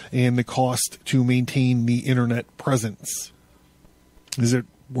material, and the cost to maintain the internet presence. Is it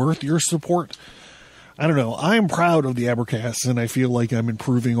worth your support? I don't know. I am proud of the Advercast, and I feel like I'm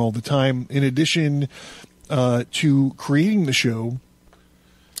improving all the time. In addition to creating the show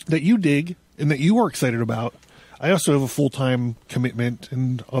that you dig and that you are excited about, I also have a full-time commitment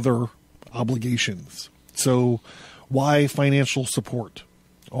and other obligations. So why financial support?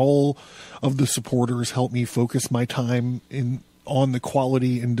 All of the supporters help me focus my time on the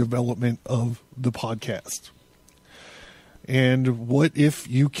quality and development of the podcast. And what if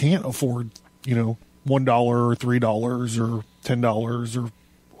you can't afford, $1 or $3 or $10 or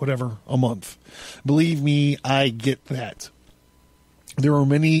whatever a month? Believe me, I get that. There are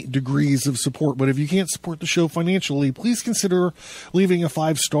many degrees of support, but if you can't support the show financially, please consider leaving a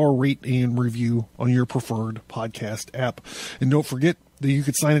 5-star rate and review on your preferred podcast app. And don't forget that you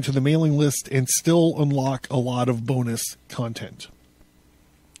could sign into the mailing list and still unlock a lot of bonus content.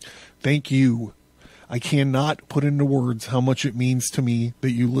 Thank you. I cannot put into words how much it means to me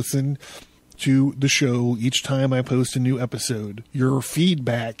that you listen to the show each time I post a new episode. Your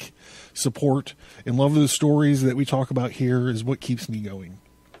feedback, support, and love of the stories that we talk about here is what keeps me going.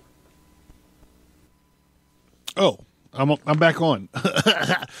 Oh, I'm back on.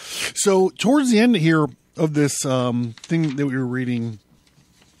 So towards the end here of this thing that we were reading,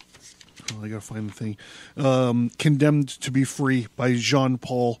 I gotta find the thing. Condemned to be Free by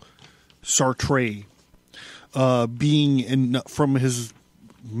Jean-Paul Sartre. From his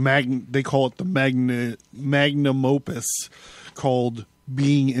they call it the magnum opus called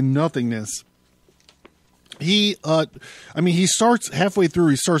Being in Nothingness. He starts halfway through.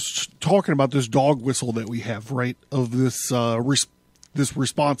 He starts talking about this dog whistle that we have, right? Of this this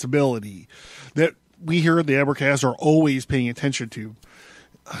responsibility that we here at the Advercast are always paying attention to,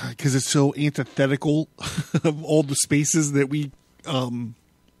 because it's so antithetical of all the spaces that we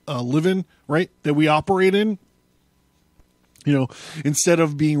live in, right? That we operate in. Instead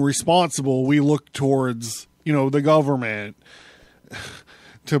of being responsible, we look towards, the government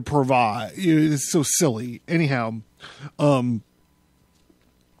to provide. It's so silly. Anyhow, and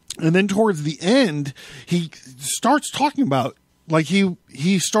then towards the end, he starts talking about, like, he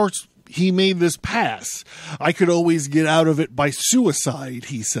made this pass. I could always get out of it by suicide,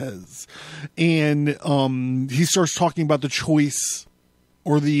 he says. And he starts talking about the choice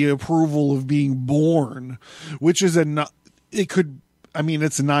or the approval of being born, which is it's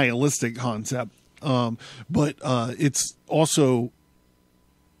a nihilistic concept. But it's also,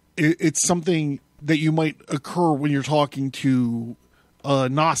 it's something that you might occur when you're talking to a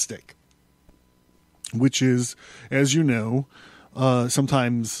Gnostic, which is, as you know,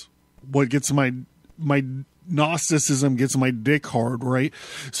 sometimes what gets my Gnosticism gets my dick hard, right?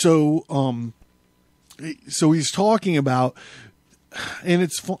 So he's talking about, and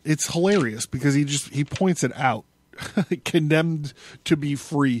it's hilarious because he points it out. Condemned to be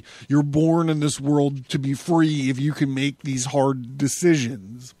free. You're born in this world to be free if you can make these hard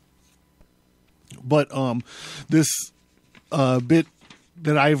decisions. But this bit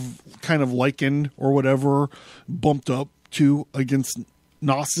that I've kind of likened or whatever, bumped up to against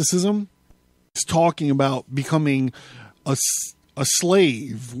Gnosticism, is talking about becoming a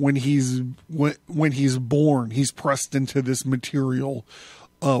slave when he's born. He's pressed into this material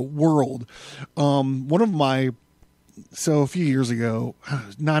world. So a few years ago,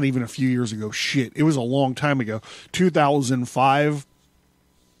 not even a few years ago, it was a long time ago, 2005,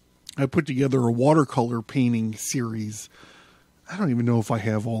 I put together a watercolor painting series. I don't even know if I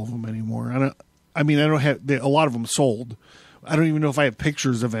have all of them anymore. I don't have, a lot of them sold. I don't even know if I have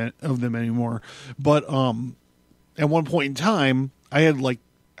pictures of them anymore. But at one point in time, I had I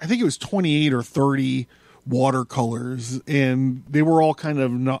think it was 28 or 30 watercolors, and they were all kind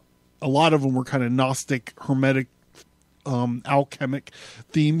of, a lot of them were kind of Gnostic, Hermetic, alchemic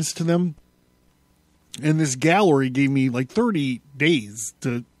themes to them. And this gallery gave me 30 days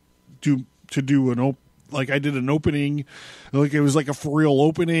to do like I did an opening, like it was like a for real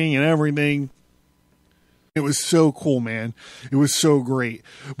opening and everything. It was so cool, man. It was so great.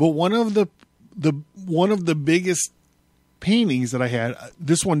 But one of the biggest paintings that I had,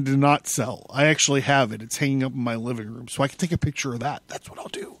 this one did not sell. I actually have it. It's hanging up in my living room, so I can take a picture of that. That's what I'll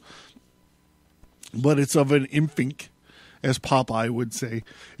do. But it's of an infink, as Popeye would say.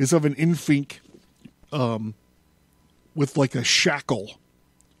 It's of an infink with like a shackle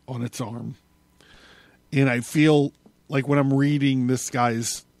on its arm. And I feel like when I'm reading this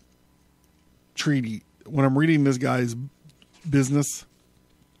guy's treaty, when I'm reading this guy's business,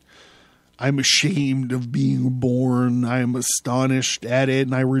 I'm ashamed of being born. I am astonished at it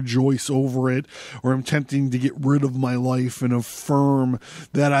and I rejoice over it. Or I'm tempting to get rid of my life and affirm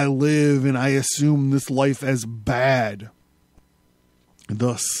that I live and I assume this life as bad.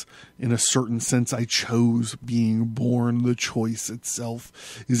 Thus, in a certain sense, I chose being born. The choice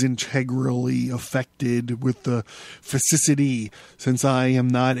itself is integrally affected with the facility, since I am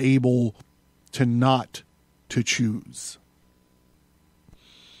not able to not to choose.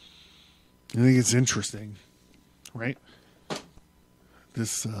 I think it's interesting, right?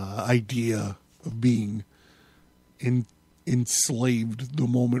 This idea of being enslaved the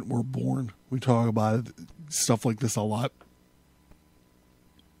moment we're born. We talk about stuff like this a lot.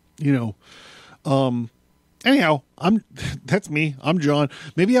 You know, anyhow, that's me. I'm John.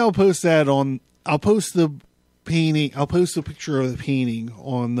 Maybe I'll post that on, I'll post the painting. I'll post a picture of the painting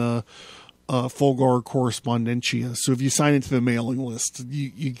on the Fulgar Correspondentia. So if you sign into the mailing list,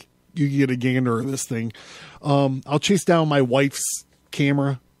 you get a gander of this thing. I'll chase down my wife's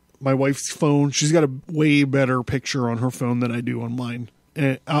camera, my wife's phone. She's got a way better picture on her phone than I do on mine.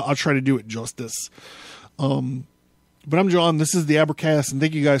 And I'll try to do it justice. But I'm John. This is the Abercast, and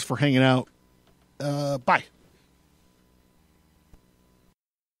thank you guys for hanging out. Bye.